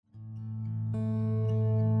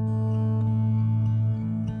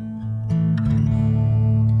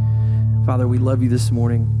Father, we love you this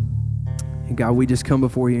morning. And God, we just come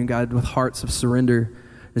before you, and God, with hearts of surrender,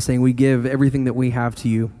 and saying we give everything that we have to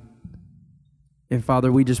you. And Father,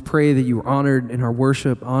 we just pray that you are honored in our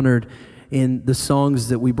worship, honored in the songs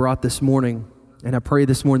that we brought this morning. And I pray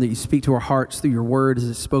this morning that you speak to our hearts through your word as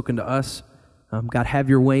it's spoken to us. God, have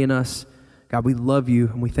your way in us. God, we love you,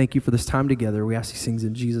 and we thank you for this time together. We ask these things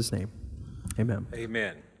in Jesus' name. Amen.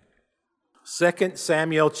 Amen. 2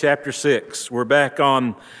 Samuel chapter 6. We're back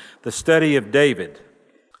on the study of David.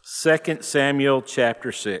 2 Samuel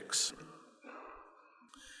chapter 6.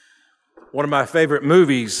 One of my favorite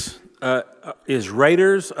movies is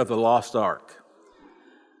Raiders of the Lost Ark.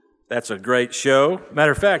 That's a great show.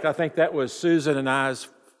 Matter of fact, I think that was Susan and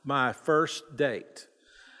my first date.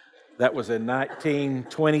 That was in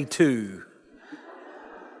 1922.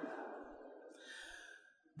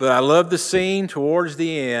 But I love the scene towards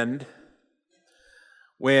the end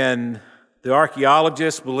when the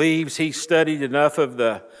archaeologist believes he studied enough of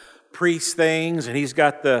the priest things, and he's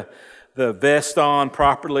got the vest on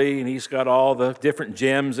properly, and he's got all the different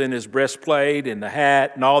gems in his breastplate and the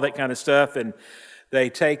hat and all that kind of stuff, and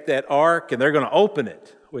they take that ark and they're going to open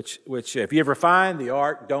it, which if you ever find the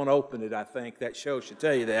ark, don't open it, I think. That show should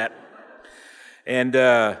tell you that. And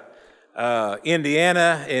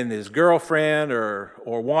Indiana and his girlfriend or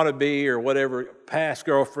wannabe or whatever past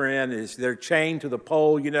girlfriend they're chained to the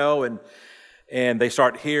pole, and they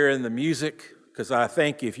start hearing the music, because I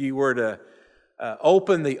think if you were to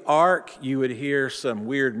open the ark, you would hear some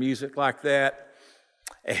weird music like that.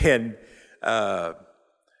 And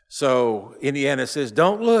so Indiana says,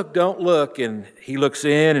 don't look. And he looks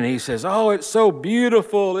in and he says, oh, it's so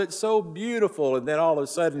beautiful. And then all of a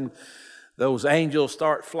sudden, those angels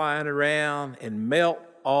start flying around and melt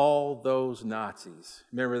all those Nazis.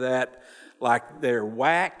 Remember that? Like they're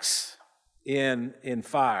wax in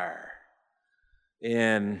fire.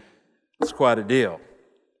 And it's quite a deal.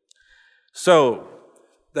 So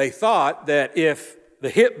they thought that if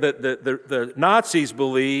the Nazis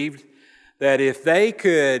believed that if they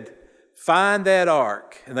could find that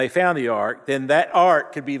ark, and they found the ark, then that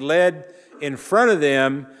ark could be led in front of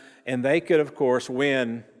them, and they could, of course,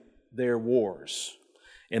 win their wars,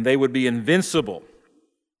 and they would be invincible.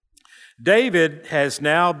 David has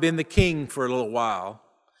now been the king for a little while,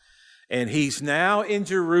 and he's now in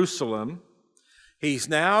Jerusalem. He's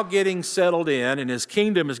now getting settled in, and his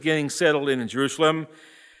kingdom is getting settled in Jerusalem.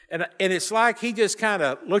 And it's like he just kind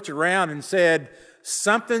of looked around and said,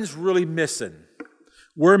 something's really missing.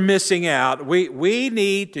 We're missing out. We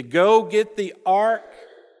need to go get the ark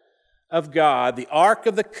of God, the ark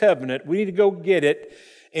of the covenant. We need to go get it,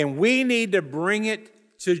 and we need to bring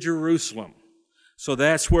it to Jerusalem. So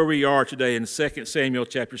that's where we are today in 2 Samuel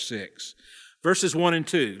chapter 6. Verses 1 and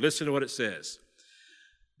 2. Listen to what it says.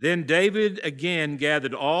 Then David again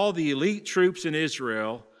gathered all the elite troops in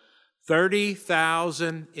Israel,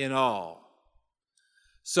 30,000 in all.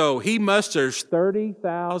 So he musters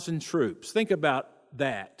 30,000 troops. Think about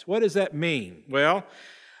that. What does that mean? Well,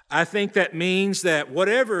 I think that means that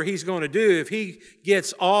whatever he's going to do, if he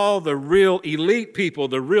gets all the real elite people,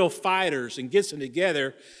 the real fighters, and gets them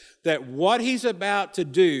together, that what he's about to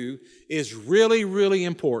do is really, really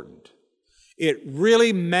important. It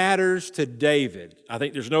really matters to David. I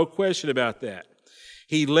think there's no question about that.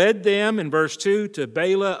 He led them, in verse 2, to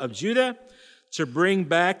Bela of Judah to bring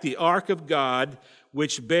back the ark of God,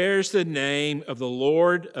 which bears the name of the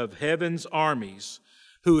Lord of heaven's armies,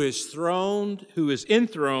 who is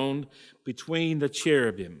enthroned between the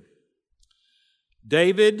cherubim.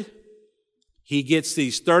 David, he gets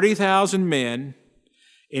these 30,000 men,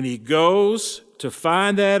 and he goes to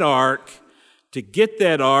find that ark, to get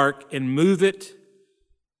that ark and move it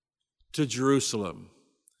to Jerusalem.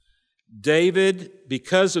 David,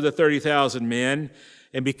 because of the 30,000 men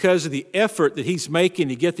and because of the effort that he's making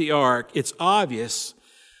to get the ark, it's obvious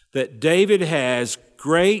that David has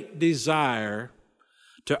great desire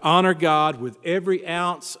to honor God with every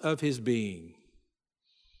ounce of his being.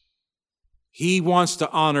 He wants to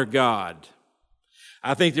honor God.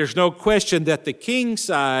 I think there's no question that the king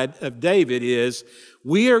side of David is,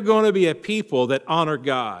 we are going to be a people that honor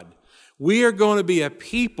God. We are going to be a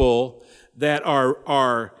people that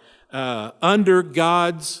are under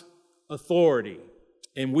God's authority,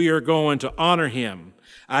 and we are going to honor him.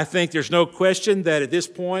 I think there's no question that at this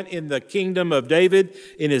point in the kingdom of David,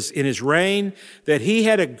 in his reign, that he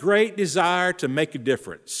had a great desire to make a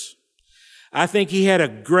difference. I think he had a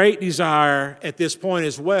great desire at this point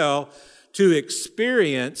as well to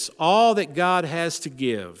experience all that God has to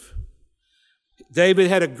give. David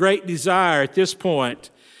had a great desire at this point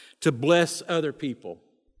to bless other people.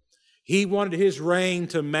 He wanted his reign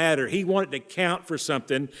to matter. He wanted to count for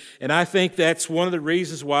something. And I think that's one of the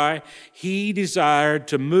reasons why he desired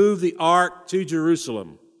to move the ark to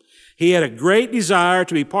Jerusalem. He had a great desire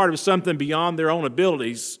to be part of something beyond their own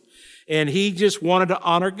abilities, and he just wanted to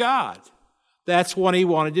honor God. That's what he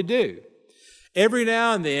wanted to do. Every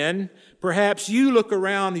now and then, perhaps you look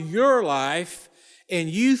around your life and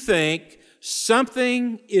you think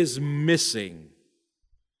something is missing.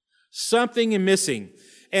 Something is missing.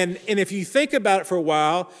 And if you think about it for a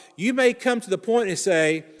while, you may come to the point and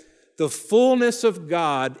say, the fullness of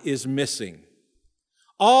God is missing.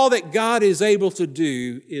 All that God is able to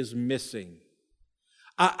do is missing.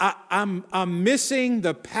 I'm missing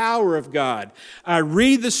the power of God. I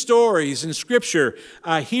read the stories in Scripture.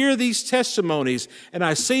 I hear these testimonies, and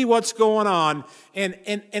I see what's going on, and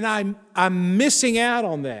I'm missing out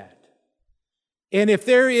on that. And if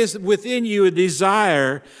there is within you a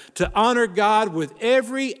desire to honor God with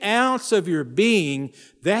every ounce of your being,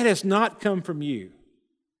 that has not come from you.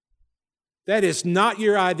 That is not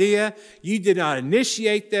your idea. You did not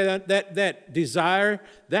initiate that desire.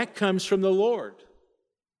 That comes from the Lord.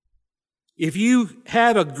 If you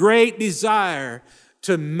have a great desire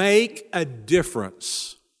to make a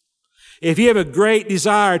difference, if you have a great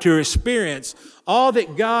desire to experience all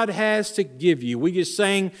that God has to give you, we just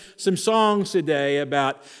sang some songs today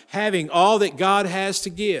about having all that God has to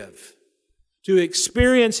give, to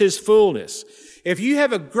experience His fullness. If you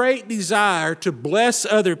have a great desire to bless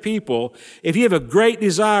other people, if you have a great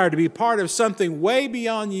desire to be part of something way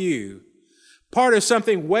beyond you, part of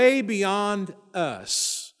something way beyond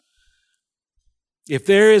us, if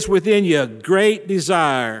there is within you a great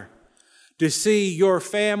desire to see your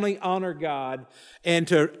family honor God and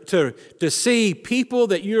to see people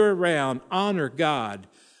that you're around honor God,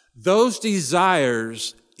 those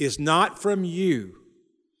desires is not from you.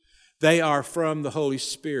 They are from the Holy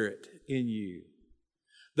Spirit in you.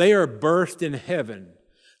 They are birthed in heaven.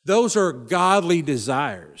 Those are godly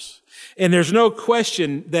desires. And there's no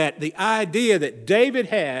question that the idea that David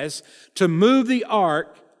has to move the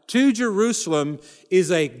ark to Jerusalem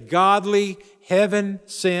is a godly,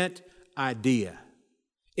 heaven-sent idea.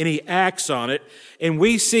 And he acts on it. And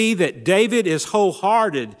we see that David is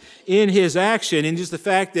wholehearted in his action, in just the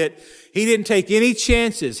fact that he didn't take any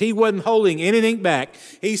chances. He wasn't holding anything back.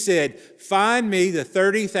 He said, find me the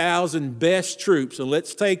 30,000 best troops and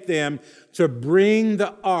let's take them to bring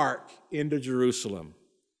the ark into Jerusalem.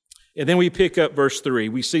 And then we pick up verse 3.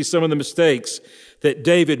 We see some of the mistakes that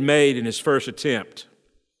David made in his first attempt.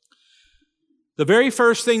 The very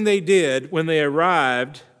first thing they did when they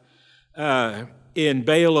arrived in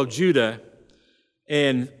Baal of Judah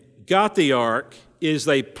and got the ark is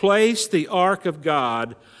they placed the ark of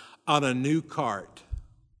God on a new cart.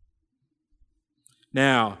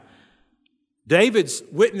 Now, David's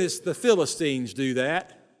witnessed the Philistines do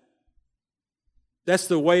that. That's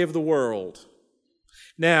the way of the world.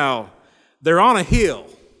 Now, they're on a hill,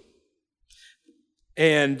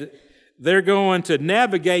 and they're going to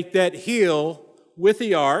navigate that hill with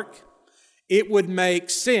the ark. It would make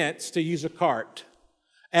sense to use a cart.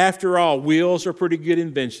 After all, wheels are pretty good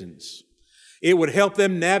inventions. It would help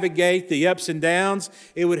them navigate the ups and downs.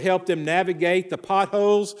 It would help them navigate the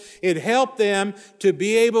potholes. It'd help them to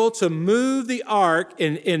be able to move the ark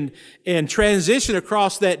and transition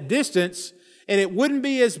across that distance, and it wouldn't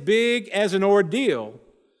be as big as an ordeal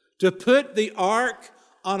to put the ark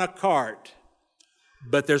on a cart.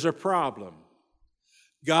 But there's a problem.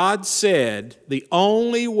 God said the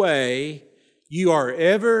only way you are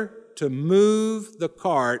ever to move the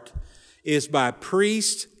cart is by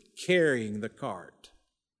priests carrying the cart.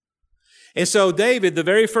 And so David, the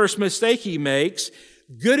very first mistake he makes,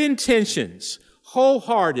 good intentions,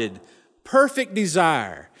 wholehearted, perfect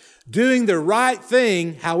desire, doing the right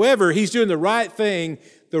thing. However, he's doing the right thing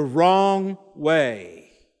the wrong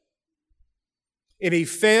way. And he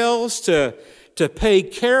fails to pay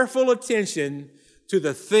careful attention to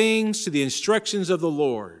the things, to the instructions of the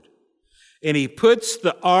Lord. And he puts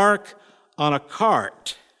the ark on a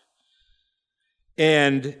cart.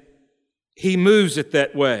 And he moves it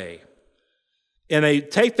that way. And they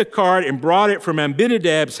take the cart and brought it from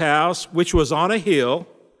Abinadab's house, which was on a hill.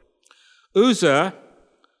 Uzzah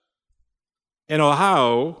and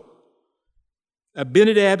Ahio,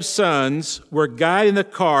 Abinadab's sons, were guiding the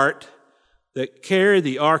cart that carried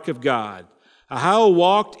the ark of God. Ahio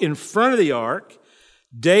walked in front of the ark.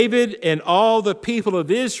 David and all the people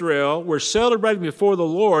of Israel were celebrating before the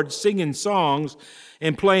Lord, singing songs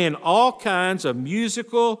and playing all kinds of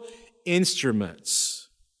musical instruments.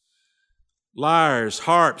 Lyres,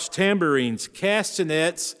 harps, tambourines,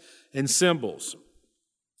 castanets, and cymbals.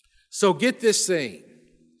 So get this thing.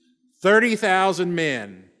 30,000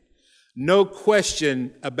 men. No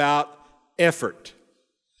question about effort.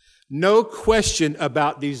 No question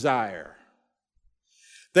about desire.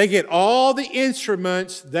 They get all the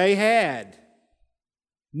instruments they had.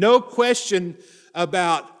 No question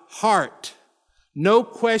about heart. No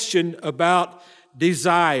question about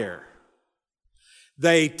desire.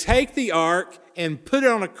 They take the ark and put it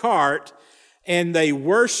on a cart, and they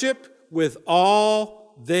worship with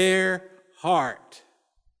all their heart.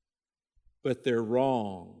 But they're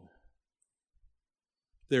wrong.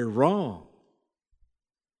 They're wrong.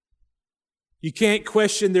 You can't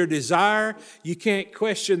question their desire. You can't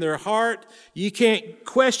question their heart. You can't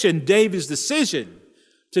question David's decision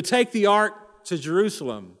to take the ark to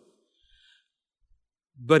Jerusalem.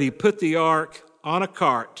 But he put the ark on a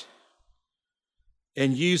cart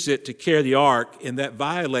and used it to carry the ark, and that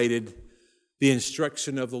violated the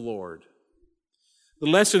instruction of the Lord. The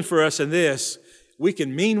lesson for us in this, we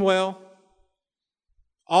can mean well.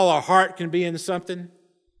 All our heart can be in something,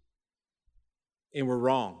 and we're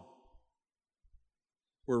wrong.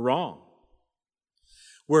 We're wrong.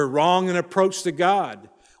 We're wrong in approach to God.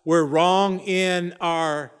 We're wrong in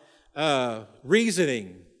our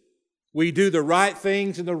reasoning. We do the right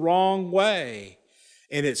things in the wrong way,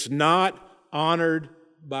 and it's not honored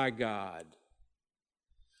by God.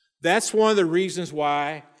 That's one of the reasons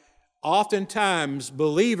why oftentimes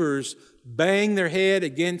believers bang their head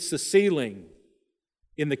against the ceiling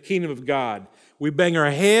in the kingdom of God. We bang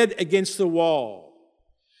our head against the wall.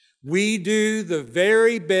 We do the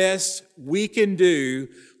very best we can do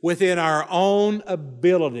within our own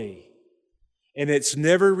ability, and it's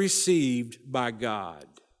never received by God.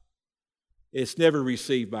 It's never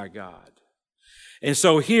received by God. And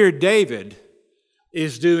so here David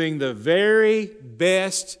is doing the very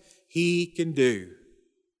best he can do.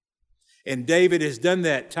 And David has done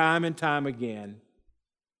that time and time again,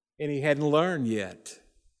 and he hadn't learned yet.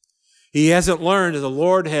 He hasn't learned that the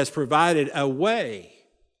Lord has provided a way,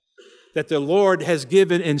 that the Lord has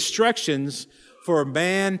given instructions for a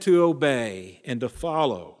man to obey and to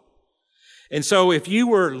follow. And so if you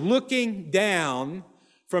were looking down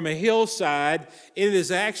from a hillside in his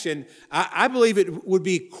action, I believe it would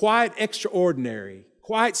be quite extraordinary,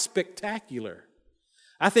 quite spectacular.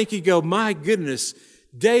 I think you'd go, my goodness,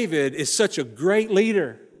 David is such a great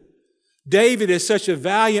leader. David is such a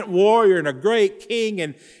valiant warrior and a great king,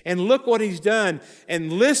 and look what he's done.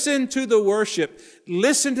 And listen to the worship.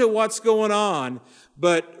 Listen to what's going on.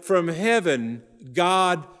 But from heaven,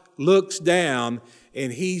 God looks down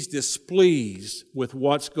and he's displeased with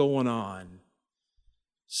what's going on.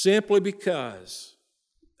 Simply because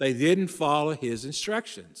they didn't follow his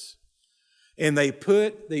instructions. And they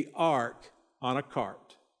put the ark on a cart.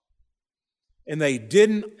 And they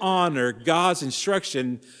didn't honor God's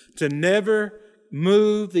instruction to never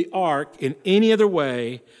move the ark in any other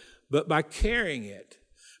way but by carrying it,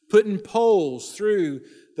 putting poles through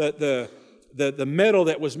the metal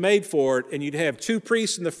that was made for it, and you'd have 2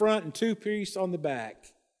 priests in the front and 2 priests on the back,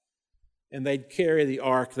 and they'd carry the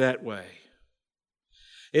ark that way.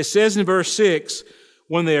 It says in verse 6,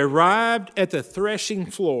 when they arrived at the threshing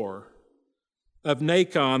floor of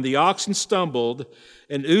Nacon, the oxen stumbled,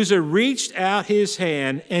 and Uzzah reached out his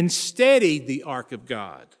hand and steadied the ark of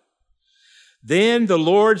God. Then the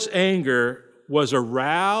Lord's anger was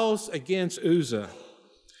aroused against Uzzah,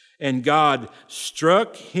 and God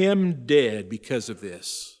struck him dead because of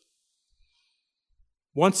this.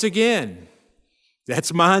 Once again,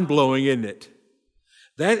 that's mind-blowing, isn't it?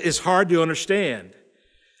 That is hard to understand.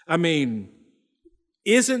 I mean,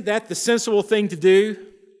 isn't that the sensible thing to do?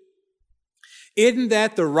 Isn't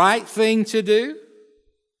that the right thing to do?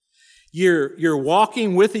 You're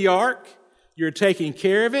walking with the ark. You're taking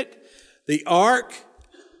care of it. The ark,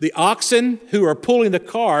 the oxen who are pulling the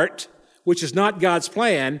cart, which is not God's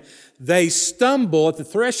plan, they stumble at the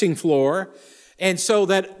threshing floor, and so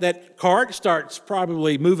that cart starts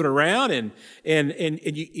probably moving around, and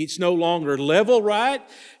it's no longer level, right?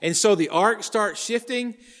 And so the ark starts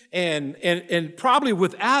shifting, and probably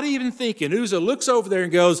without even thinking, Uzzah looks over there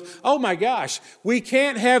and goes, "Oh my gosh, we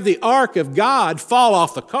can't have the ark of God fall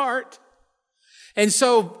off the cart." And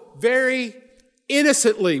so very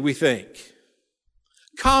innocently, we think,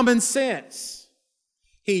 common sense,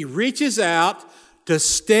 he reaches out to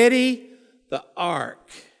steady the ark.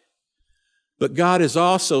 But God has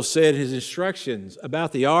also said his instructions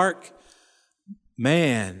about the ark,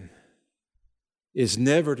 man is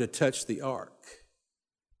never to touch the ark.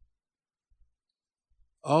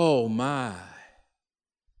 Oh my.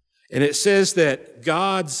 And it says that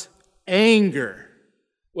God's anger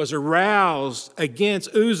was aroused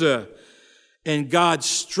against Uzzah, And God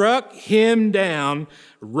struck him down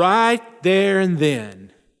right there and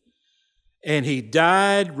then. And he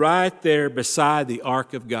died right there beside the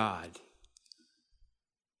ark of God.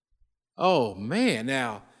 Oh, man,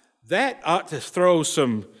 now that ought to throw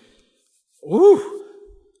some,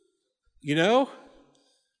 you know,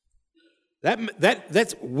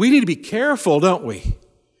 that's we need to be careful, don't we?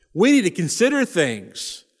 We need to consider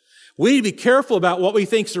things. We need to be careful about what we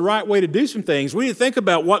think is the right way to do some things. We need to think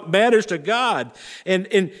about what matters to God.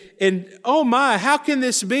 And oh my, how can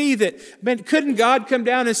this be that, man, couldn't God come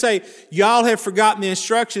down and say, y'all have forgotten the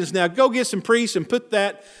instructions. Now go get some priests and put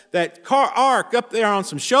that ark up there on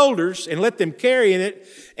some shoulders and let them carry in it.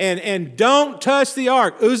 And don't touch the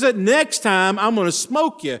ark. Uzzah, next time I'm going to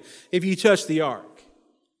smoke you if you touch the ark.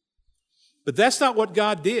 But that's not what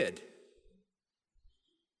God did.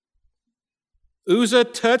 Uzzah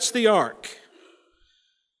touched the ark,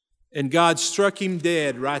 and God struck him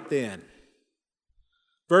dead right then.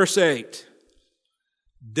 Verse 8,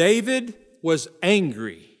 David was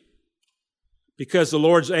angry because the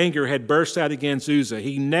Lord's anger had burst out against Uzzah.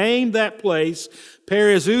 He named that place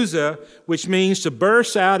Perez Uzzah, which means to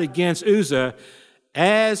burst out against Uzzah,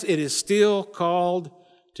 as it is still called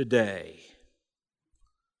today.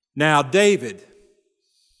 Now, David,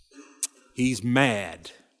 he's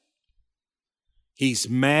mad. He's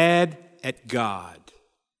mad at God.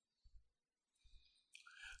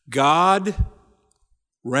 God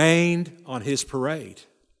rained on his parade.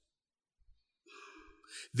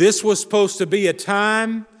 This was supposed to be a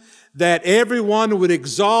time that everyone would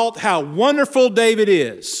exalt how wonderful David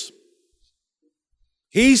is.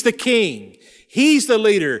 He's the king. He's the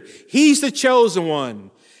leader. He's the chosen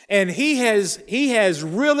one. And he has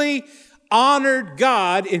really honored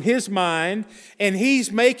God in his mind, and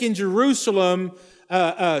he's making Jerusalem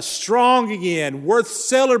strong again, worth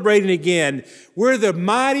celebrating again. We're the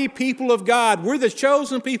mighty people of God. We're the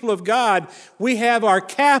chosen people of God. We have our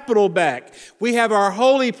capital back. We have our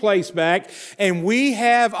holy place back, and we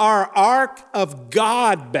have our ark of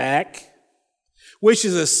God back, which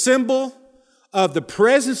is a symbol of the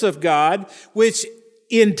presence of God, which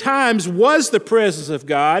in times was the presence of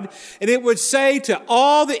God. And it would say to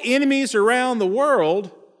all the enemies around the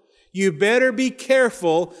world, you better be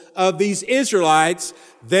careful of these Israelites.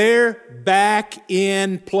 They're back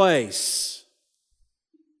in place.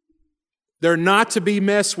 They're not to be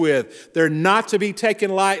messed with. They're not to be taken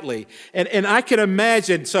lightly. And I can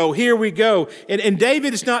imagine, so here we go. And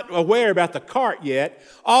David is not aware about the cart yet.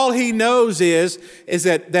 All he knows is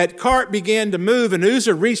that cart began to move, and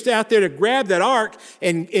Uzzah reached out there to grab that ark,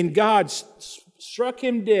 and God struck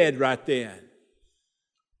him dead right then.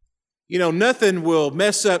 You know, nothing will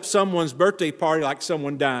mess up someone's birthday party like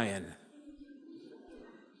someone dying.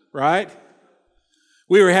 Right?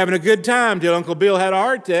 We were having a good time till Uncle Bill had a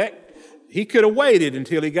heart attack. He could have waited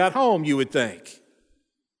until he got home, you would think.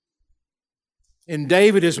 And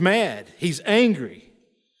David is mad. He's angry.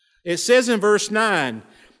 It says in verse 9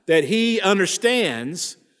 that he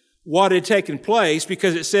understands what had taken place,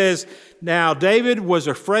 because it says, now David was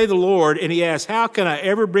afraid of the Lord, and he asked, how can I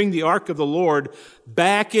ever bring the ark of the Lord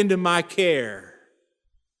back into my care?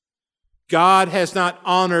 God has not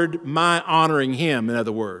honored my honoring him, in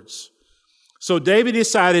other words. So David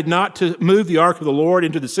decided not to move the ark of the Lord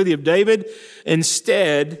into the city of David.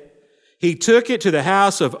 Instead, he took it to the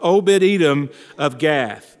house of Obed-Edom of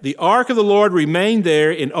Gath. The ark of the Lord remained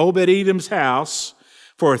there in Obed-Edom's house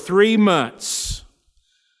for 3 months.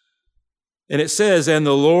 And it says, and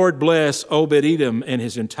the Lord blessed Obed-Edom and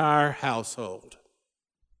his entire household.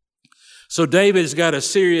 So David's got a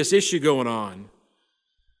serious issue going on.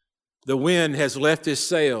 The wind has left his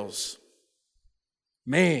sails.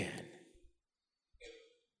 Man.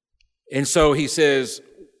 And so he says,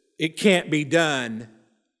 it can't be done.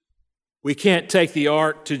 We can't take the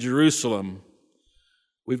ark to Jerusalem.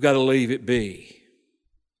 We've got to leave it be.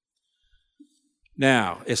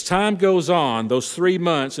 Now, as time goes on, those 3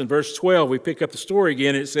 months, in verse 12, we pick up the story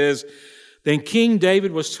again. It says, then King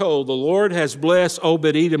David was told, the Lord has blessed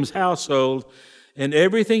Obed-Edom's household and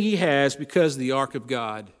everything he has because of the ark of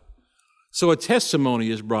God. So a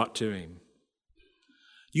testimony is brought to him.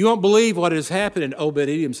 You won't believe what has happened in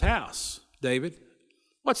Obed-Edom's house, David.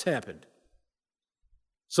 What's happened?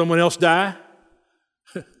 Someone else die?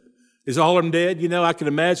 Is all of them dead? You know, I can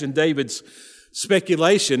imagine David's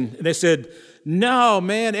speculation. And they said, no,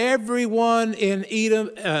 man, everyone in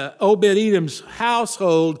Obed-Edom's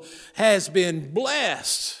household has been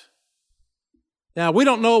blessed. Now, we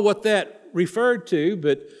don't know what that referred to,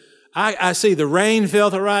 but I see the rain fell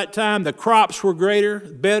at the right time. The crops were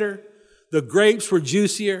better. The grapes were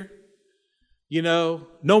juicier. You know,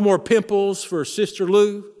 no more pimples for Sister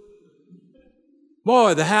Lou.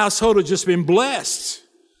 Boy, the household has just been blessed.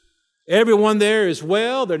 Everyone there is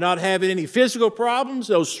well. They're not having any physical problems,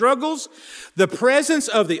 no struggles. The presence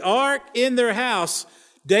of the ark in their house,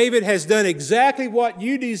 David has done exactly what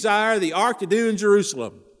you desire the ark to do in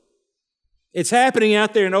Jerusalem. It's happening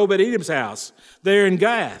out there in Obed-Edom's house, there in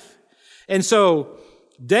Gath. And so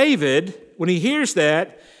David, when he hears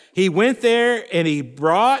that, he went there and he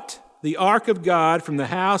brought the ark of God from the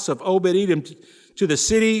house of Obed-Edom to the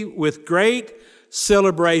city with great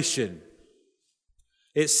celebration.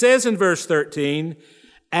 It says in verse 13,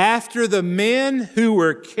 after the men who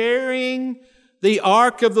were carrying the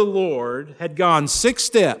ark of the Lord had gone 6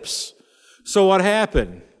 steps. So what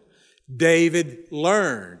happened? David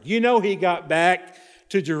learned. You know, he got back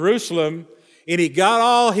to Jerusalem and he got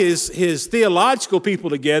all his theological people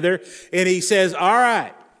together and he says, all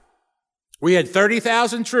right, we had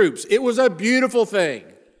 30,000 troops. It was a beautiful thing.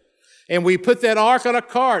 And we put that ark on a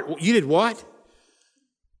cart. You did what?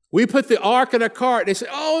 We put the ark in a cart. They said,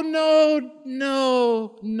 oh,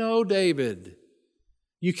 no, David.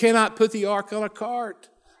 You cannot put the ark on a cart.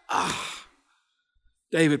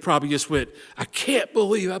 David probably just went, I can't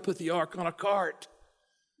believe I put the ark on a cart.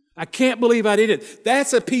 I can't believe I did it.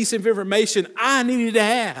 That's a piece of information I needed to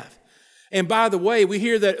have. And by the way, we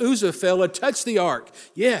hear that Uzzah fella touched the ark.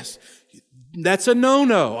 Yes, that's a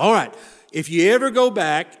no-no. All right, if you ever go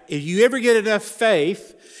back, if you ever get enough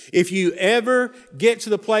faith, if you ever get to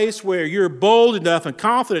the place where you're bold enough and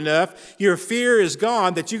confident enough, your fear is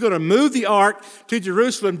gone, that you're going to move the ark to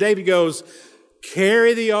Jerusalem, David goes,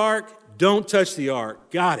 carry the ark, don't touch the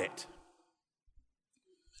ark. Got it.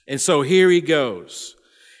 And so here he goes.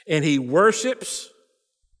 And he worships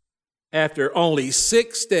after only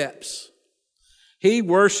 6 steps. He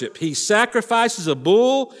worships. He sacrifices a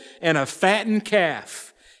bull and a fattened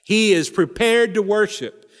calf. He is prepared to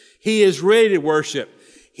worship. He is ready to worship.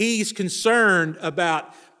 He's concerned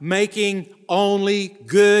about making only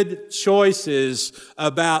good choices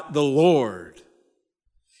about the Lord.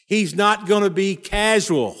 He's not going to be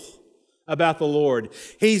casual about the Lord.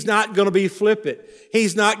 He's not going to be flippant.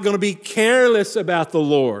 He's not going to be careless about the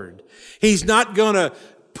Lord. He's not going to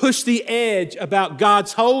push the edge about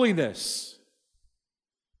God's holiness.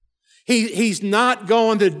 He's not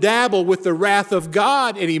going to dabble with the wrath of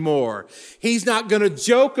God anymore. He's not going to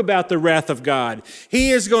joke about the wrath of God. He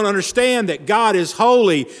is going to understand that God is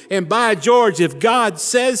holy. And by George, if God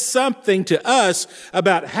says something to us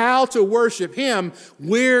about how to worship Him,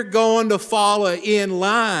 we're going to follow in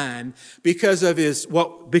line because of His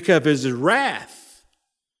wrath.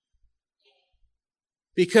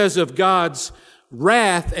 Because of God's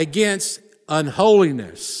wrath against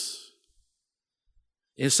unholiness.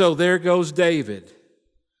 And so there goes David.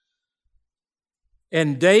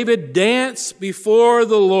 And David danced before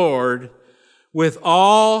the Lord with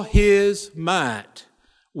all his might,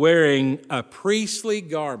 wearing a priestly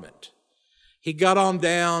garment. He got on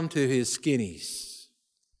down to his skinnies.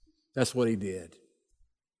 That's what he did.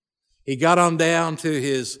 He got on down to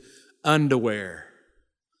his underwear,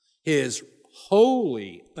 his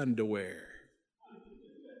holy underwear.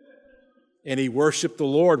 And he worshiped the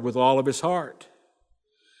Lord with all of his heart.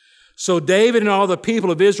 So David and all the people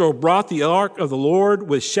of Israel brought the ark of the Lord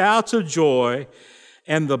with shouts of joy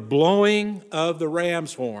and the blowing of the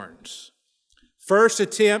ram's horns. First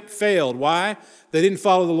attempt failed. Why? They didn't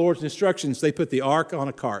follow the Lord's instructions. They put the ark on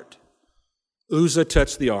a cart. Uzzah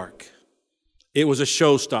touched the ark. It was a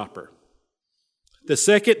showstopper. The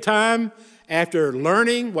second time, after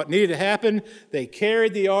learning what needed to happen, they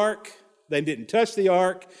carried the ark. They didn't touch the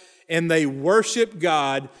ark. And they worshiped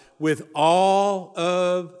God with all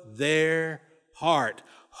of their heart.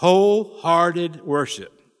 Wholehearted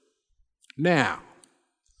worship. Now,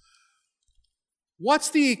 what's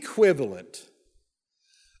the equivalent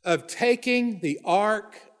of taking the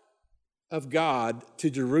ark of God to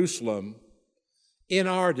Jerusalem in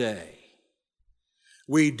our day?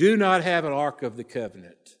 We do not have an ark of the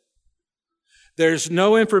covenant. There's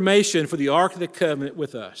no information for the ark of the covenant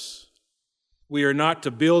with us. We are not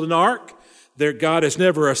to build an ark. God has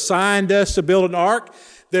never assigned us to build an ark.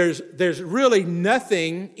 There's really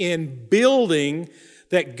nothing in building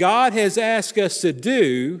that God has asked us to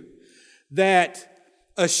do that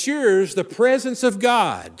assures the presence of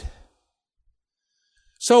God.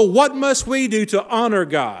 So what must we do to honor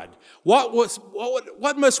God?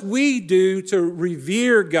 What must we do to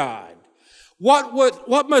revere God?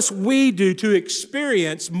 What must we do to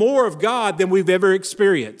experience more of God than we've ever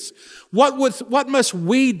experienced? What must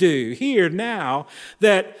we do here now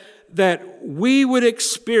that we would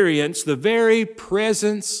experience the very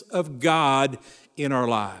presence of God in our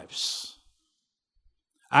lives?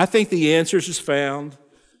 I think the answer is found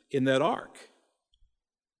in that ark.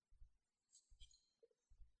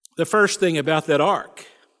 The first thing about that ark,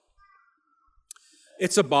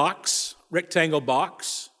 it's a box, rectangle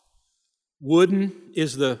box. Wooden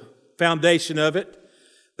is the foundation of it.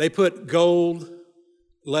 They put gold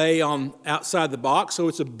lay on outside the box, so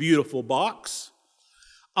it's a beautiful box.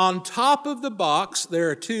 On top of the box, there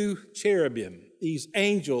are two cherubim, these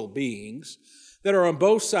angel beings that are on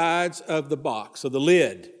both sides of the box, of the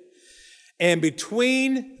lid. And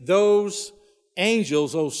between those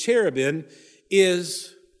angels, those cherubim,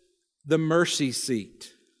 is the mercy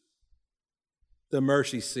seat. The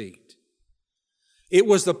mercy seat. It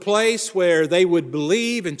was the place where they would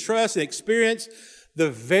believe and trust and experience the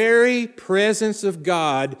very presence of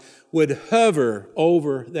God would hover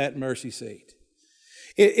over that mercy seat.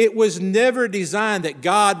 It was never designed that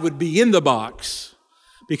God would be in the box,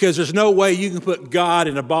 because there's no way you can put God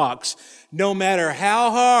in a box. No matter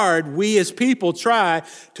how hard we as people try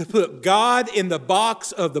to put God in the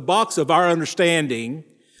box of our understanding,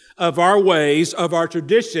 of our ways, of our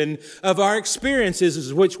tradition, of our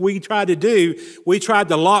experiences, which we try to do. We tried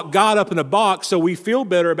to lock God up in a box so we feel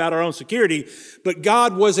better about our own security. But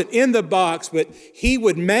God wasn't in the box, but He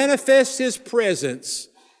would manifest His presence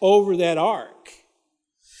over that ark.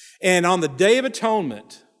 And on the Day of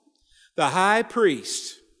Atonement, the high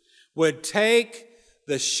priest would take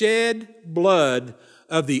the shed blood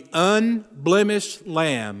of the unblemished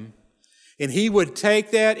lamb, and he would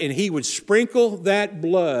take that and he would sprinkle that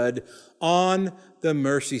blood on the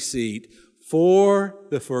mercy seat for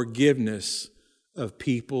the forgiveness of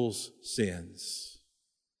people's sins.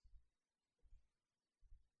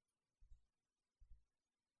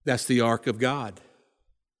 That's the ark of God.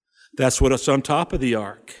 That's what's on top of the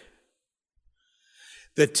ark.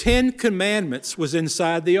 The 10 Commandments was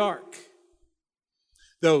inside the ark.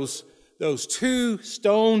 Those two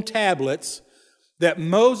stone tablets that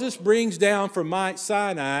Moses brings down from Mount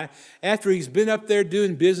Sinai after he's been up there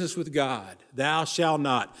doing business with God. Thou shalt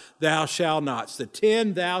not, thou shalt nots. The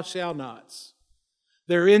 10 thou shalt nots.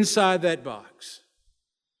 They're inside that box.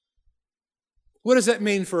 What does that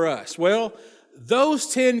mean for us? Well,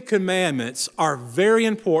 those 10 commandments are very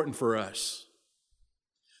important for us.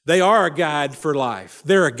 They are a guide for life.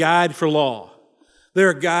 They're a guide for law. They're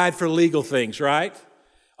a guide for legal things, right?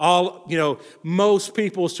 Most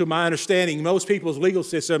people's, to my understanding, most people's legal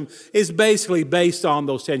system is basically based on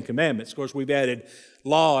those 10 commandments. Of course, we've added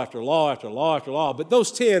law after law after law after law, but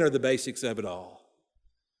those 10 are the basics of it all.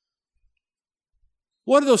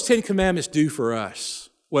 What do those 10 commandments do for us?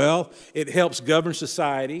 Well, it helps govern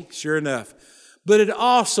society, sure enough, but it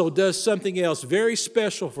also does something else very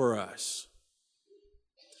special for us.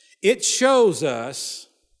 It shows us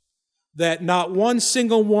that not one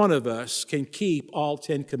single one of us can keep all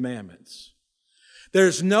 10 commandments.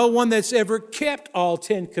 There's no one that's ever kept all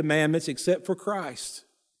 10 commandments except for Christ.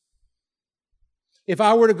 If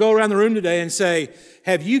I were to go around the room today and say,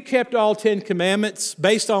 have you kept all 10 commandments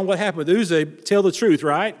based on what happened with Uzzah? Tell the truth,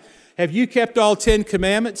 right? Have you kept all 10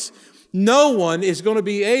 commandments? No one is going to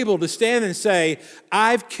be able to stand and say,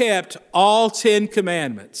 I've kept all 10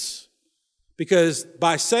 commandments. Because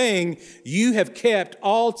by saying you have kept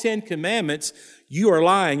all 10 commandments, you are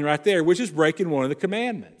lying right there, which is breaking one of the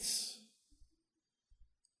commandments.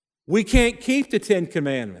 We can't keep the 10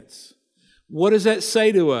 commandments. What does that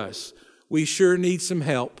say to us? We sure need some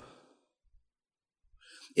help.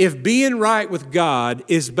 If being right with God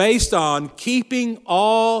is based on keeping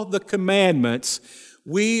all the commandments,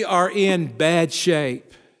 we are in bad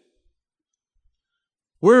shape.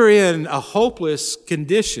 We're in a hopeless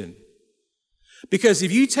condition. Because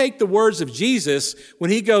if you take the words of Jesus, when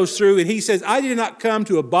He goes through and He says, I did not come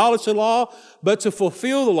to abolish the law, but to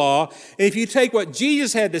fulfill the law. And if you take what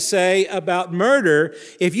Jesus had to say about murder,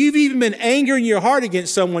 if you've even been angry in your heart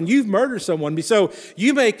against someone, you've murdered someone. So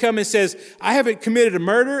you may come and says, I haven't committed a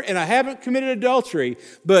murder and I haven't committed adultery,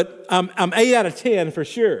 but I'm 8 out of 10 for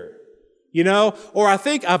sure. Or I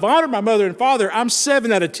think I've honored my mother and father. I'm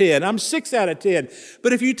 7 out of 10. I'm 6 out of 10.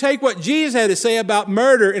 But if you take what Jesus had to say about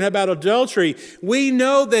murder and about adultery, we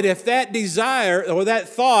know that if that desire or that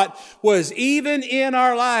thought was even in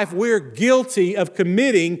our life, we're guilty of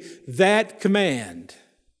committing that command.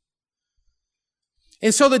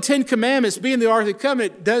 And so the 10 Commandments, being the Ark of the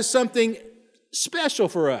Covenant, does something special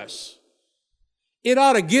for us. It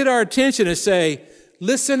ought to get our attention and say,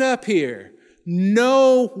 listen up here.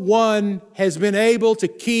 No one has been able to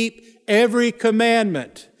keep every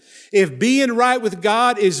commandment. If being right with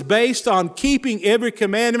God is based on keeping every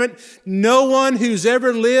commandment, no one who's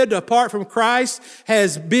ever lived apart from Christ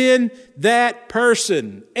has been that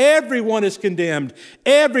person. Everyone is condemned.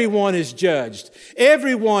 Everyone is judged.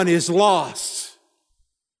 Everyone is lost.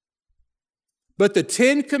 But the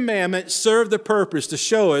 10 Commandments serve the purpose to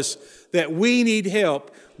show us that we need help.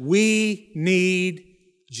 We need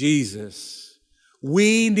Jesus.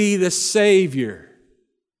 We need a Savior.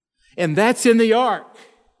 And that's in the ark.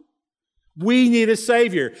 We need a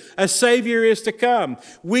Savior. A Savior is to come.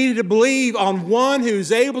 We need to believe on one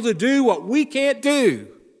who's able to do what we can't do.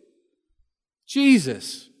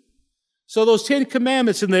 Jesus. So those 10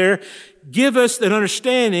 Commandments in there give us an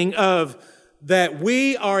understanding of that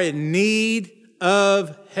we are in need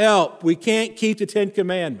of help. We can't keep the 10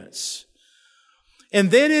 Commandments. And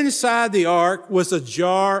then inside the ark was a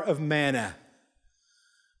jar of manna.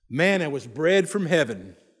 Manna was bread from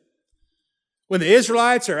heaven. When the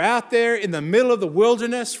Israelites are out there in the middle of the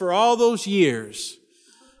wilderness for all those years,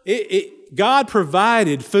 God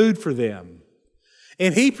provided food for them.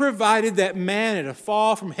 And He provided that manna to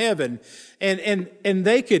fall from heaven. And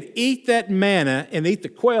they could eat that manna and eat the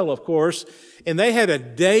quail, of course, and they had a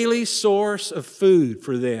daily source of food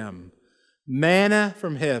for them. Manna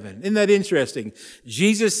from heaven. Isn't that interesting?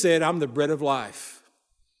 Jesus said, I'm the bread of life.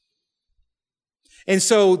 And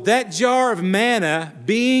so that jar of manna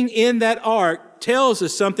being in that ark tells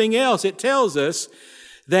us something else. It tells us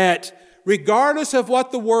that regardless of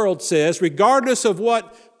what the world says, regardless of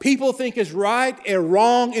what people think is right and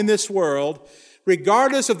wrong in this world,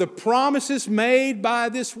 regardless of the promises made by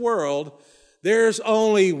this world, there's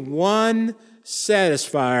only one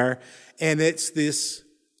satisfier, and it's this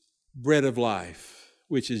bread of life,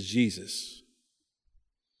 which is Jesus.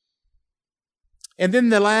 And then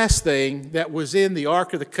the last thing that was in the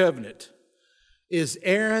Ark of the Covenant is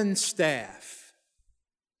Aaron's staff.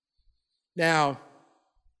 Now,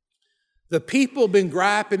 the people have been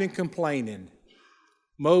griping and complaining.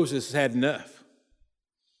 Moses had enough.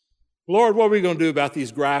 Lord, what are we going to do about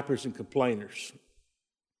these gripers and complainers?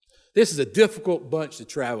 This is a difficult bunch to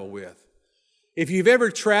travel with. If you've ever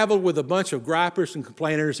traveled with a bunch of gripers and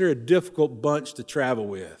complainers, they're a difficult bunch to travel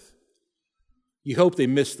with. You hope they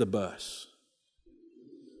miss the bus.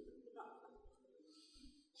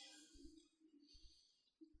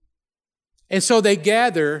 And so they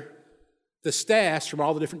gather the staffs from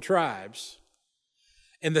all the different tribes.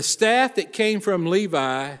 And the staff that came from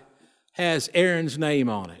Levi has Aaron's name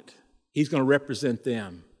on it. He's going to represent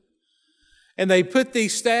them. And they put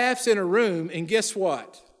these staffs in a room, and guess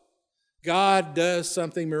what? God does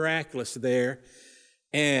something miraculous there.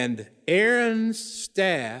 And Aaron's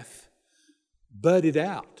staff budded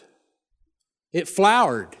out. It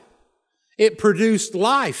flowered. It produced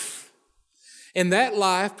life. And that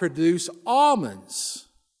life produced almonds.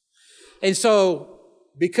 And so,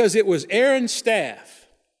 because it was Aaron's staff,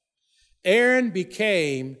 Aaron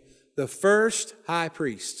became the first high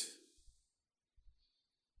priest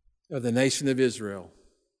of the nation of Israel.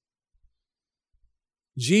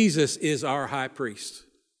 Jesus is our high priest.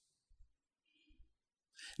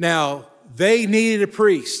 Now, they needed a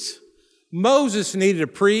priest. Moses needed a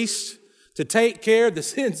priest to take care of the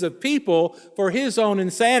sins of people for his own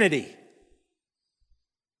insanity.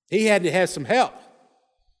 He had to have some help.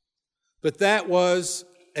 But that was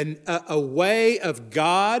a way of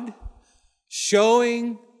God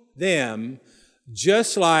showing them,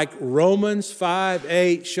 just like Romans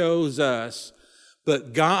 5:8 shows us,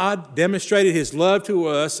 but God demonstrated His love to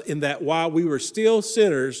us in that while we were still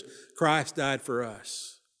sinners, Christ died for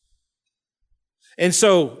us. And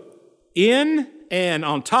so, in and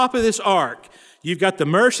on top of this ark, you've got the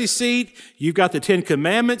mercy seat, you've got the 10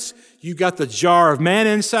 Commandments, you've got the jar of manna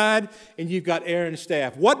inside, and you've got Aaron's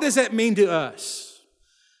staff. What does that mean to us?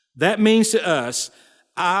 That means to us,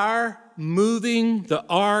 our moving the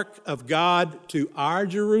ark of God to our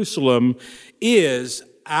Jerusalem is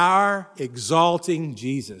our exalting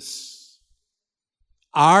Jesus.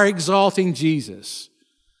 Our exalting Jesus.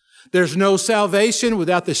 There's no salvation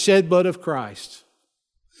without the shed blood of Christ.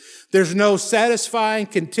 There's no satisfying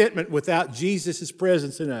contentment without Jesus'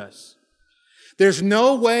 presence in us. There's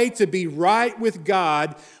no way to be right with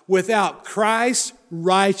God without Christ's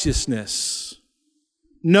righteousness.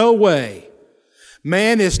 No way.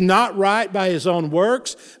 Man is not right by his own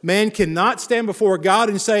works. Man cannot stand before God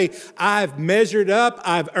and say, I've measured up,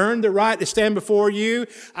 I've earned the right to stand before you.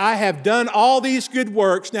 I have done all these good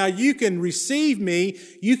works. Now you can receive me,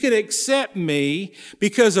 you can accept me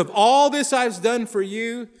because of all this I've done for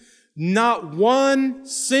you. Not one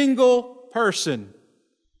single person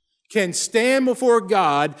can stand before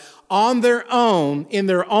God on their own, in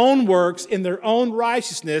their own works, in their own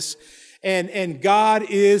righteousness, and God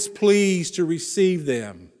is pleased to receive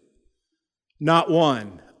them. Not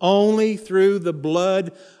one. Only through the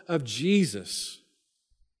blood of Jesus.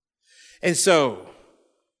 And so,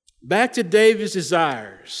 back to David's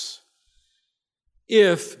desires.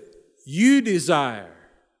 If you desire,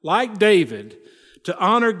 like David, to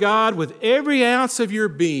honor God with every ounce of your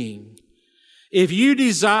being, if you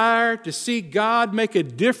desire to see God make a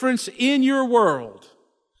difference in your world,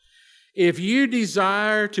 if you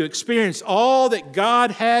desire to experience all that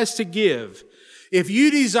God has to give, if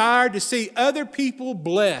you desire to see other people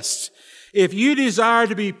blessed, if you desire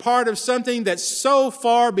to be part of something that's so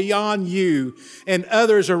far beyond you and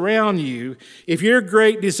others around you, if your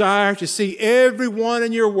great desire to see everyone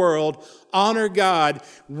in your world honor God,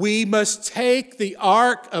 we must take the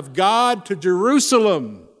ark of God to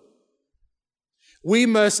Jerusalem. We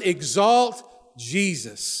must exalt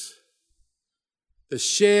Jesus, the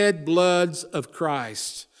shed bloods of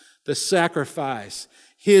Christ, the sacrifice,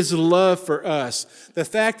 His love for us, the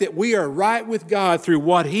fact that we are right with God through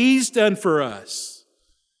what He's done for us,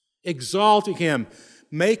 exalting Him,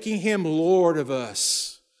 making Him Lord of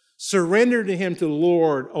us, surrender to Him to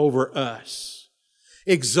Lord over us.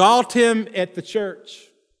 Exalt Him at the church.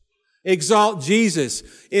 Exalt Jesus.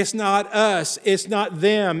 It's not us. It's not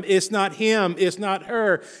them. It's not him. It's not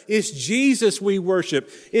her. It's Jesus we worship.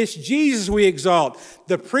 It's Jesus we exalt.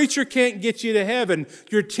 The preacher can't get you to heaven.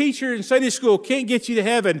 Your teacher in Sunday school can't get you to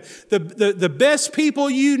heaven. The best people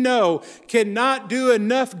you know cannot do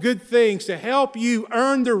enough good things to help you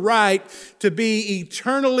earn the right to be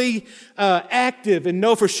eternally active and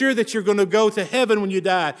know for sure that you're going to go to heaven when you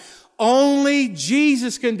die. Only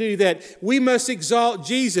Jesus can do that. We must exalt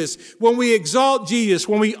Jesus. When we exalt Jesus,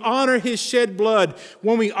 when we honor His shed blood,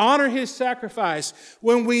 when we honor His sacrifice,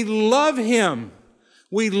 when we love Him,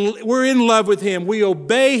 we're in love with Him. We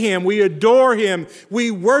obey Him. We adore Him. We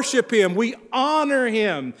worship Him. We honor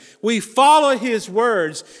Him. We follow His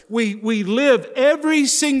words. We live every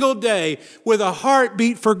single day with a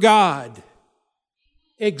heartbeat for God,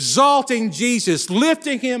 exalting Jesus,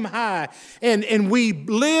 lifting Him high, and we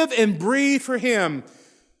live and breathe for Him.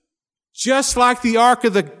 Just like the Ark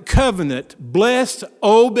of the Covenant, blessed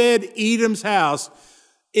Obed-Edom's house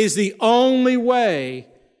is the only way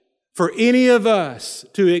for any of us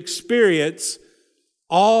to experience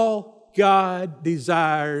all God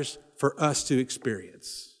desires for us to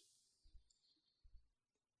experience.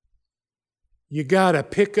 You got to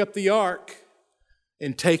pick up the ark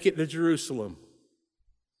and take it to Jerusalem.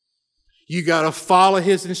 You got to follow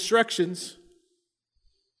His instructions.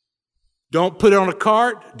 Don't put it on a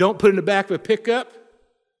cart. Don't put it in the back of a pickup.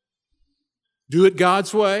 Do it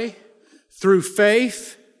God's way, through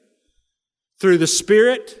faith, through the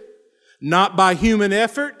Spirit, not by human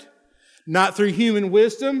effort, not through human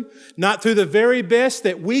wisdom, not through the very best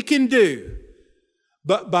that we can do,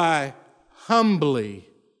 but by humbly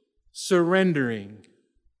surrendering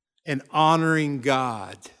and honoring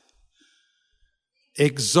God.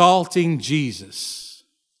 Exalting Jesus.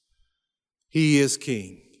 He is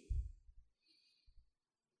King.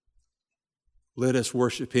 Let us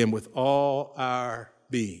worship Him with all our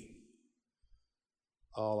being.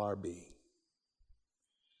 All our being.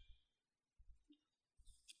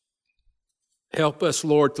 Help us,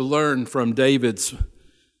 Lord, to learn from David's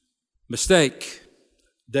mistake,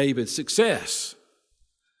 David's success.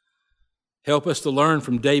 Help us to learn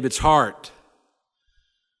from David's heart.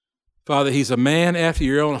 Father, he's a man after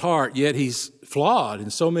your own heart, yet he's flawed in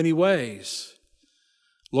so many ways.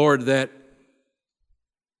 Lord, that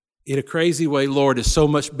in a crazy way, Lord, is so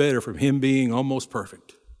much better from him being almost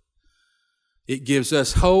perfect. It gives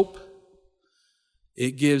us hope.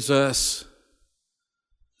 It gives us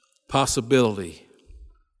possibility.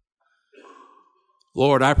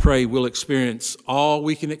 Lord, I pray we'll experience all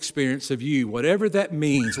we can experience of you, whatever that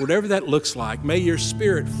means, whatever that looks like. May your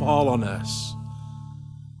Spirit fall on us.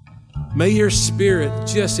 May your Spirit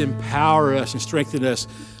just empower us and strengthen us.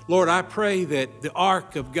 Lord, I pray that the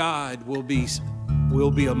ark of God will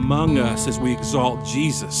be among us as we exalt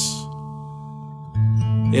Jesus.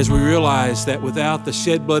 As we realize that without the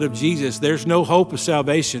shed blood of Jesus, there's no hope of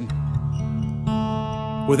salvation.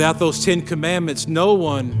 Without those 10 commandments, no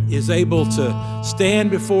one is able to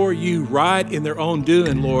stand before you right in their own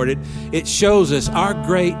doing, Lord. It shows us our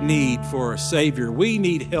great need for a Savior. We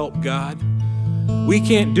need help, God. We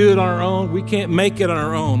can't do it on our own. We can't make it on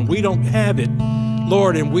our own. We don't have it,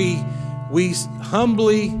 Lord, and we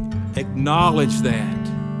humbly acknowledge that.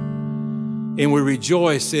 And we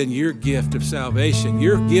rejoice in your gift of salvation,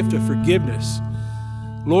 your gift of forgiveness.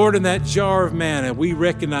 Lord, in that jar of manna, we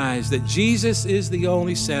recognize that Jesus is the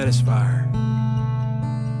only satisfier.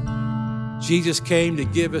 Jesus came to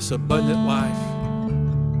give us abundant life.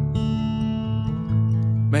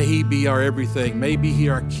 May he be our everything. May he be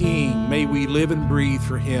our King. May we live and breathe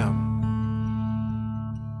for him.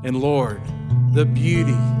 And Lord, the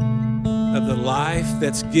beauty of the life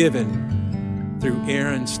that's given through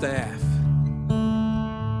Aaron's staff.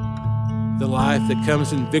 The life that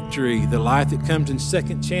comes in victory, the life that comes in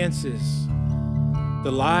second chances,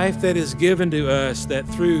 the life that is given to us that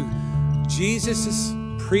through Jesus'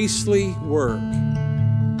 priestly work,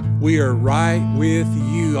 we are right with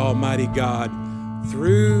you, Almighty God,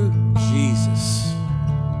 through Jesus,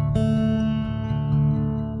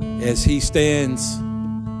 as he stands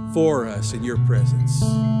for us in your presence.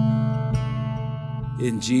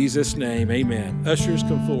 In Jesus' name, amen. Ushers,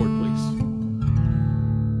 come forward, please.